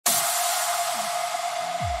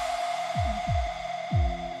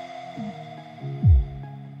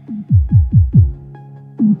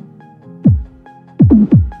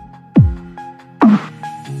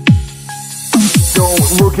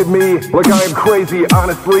at me like I am crazy.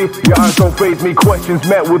 Honestly, your eyes don't faze me. Questions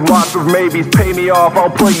met with lots of maybes. Pay me off, I'll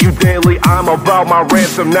play you daily. I'm about my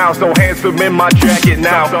ransom now, so handsome in my jacket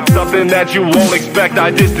now. Something that you won't expect, I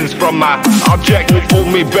distance from my object. Will pull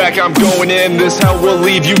me back, I'm going in. This hell will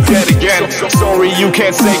leave you dead again. Sorry, you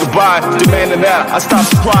can't say goodbye. Demanding that I stop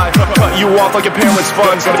supply. Cut you off like your parents'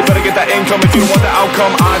 funds. Better get that income if you don't want the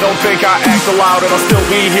outcome. I don't think I act aloud, and I'll still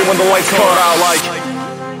be here when the lights cut out like.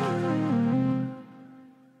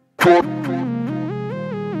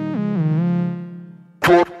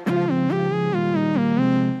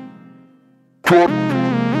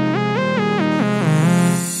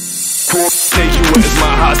 Take you as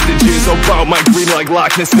my hostages, about my green like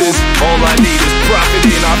Loch Ness is. All I need is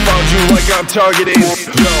profiting, I found you like I'm targeting. Yo,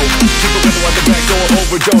 people gonna want the back door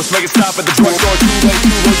overdose. Make it stop at the drugstore, too late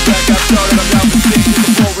back. I started, I'm down for stage with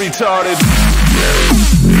the flow retarded.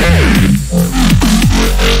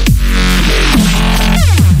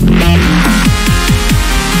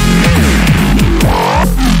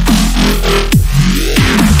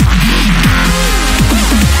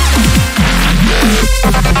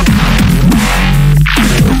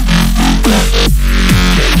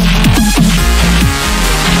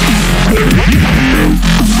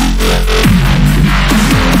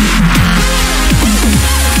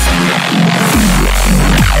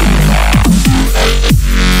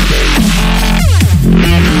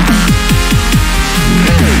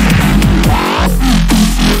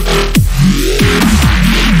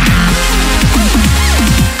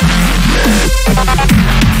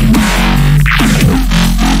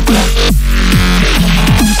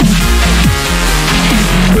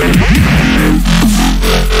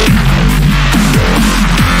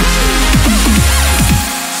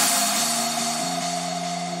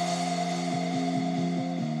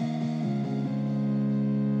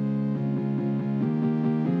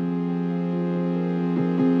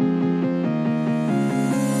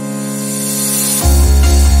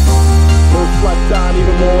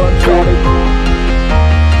 Even more uncharted.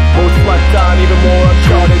 Most slept on, even more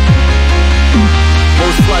uncharted.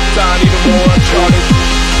 Most slept on, even more uncharted.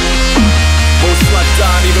 Most slept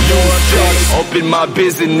on, even more uncharted. Up in my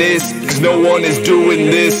business, cause no one is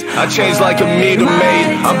doing this. I change like a meter maid,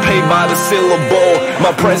 I'm paid by the syllable.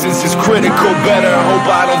 My presence is critical, better hope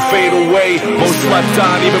I don't fade away. Most slept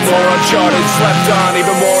on, even more uncharted. Slept on,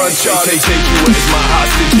 even more uncharted. Take you as my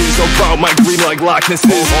hostages, about my green like Loch Ness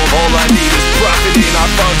is. All I need is profiting, I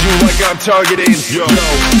found you like I'm targeting. Yo,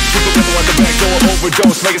 people gonna want the back door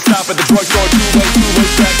overdose. Make it stop at the drugstore, too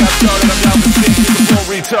late back. I started, I'm down for stage with the flow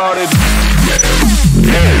retarded.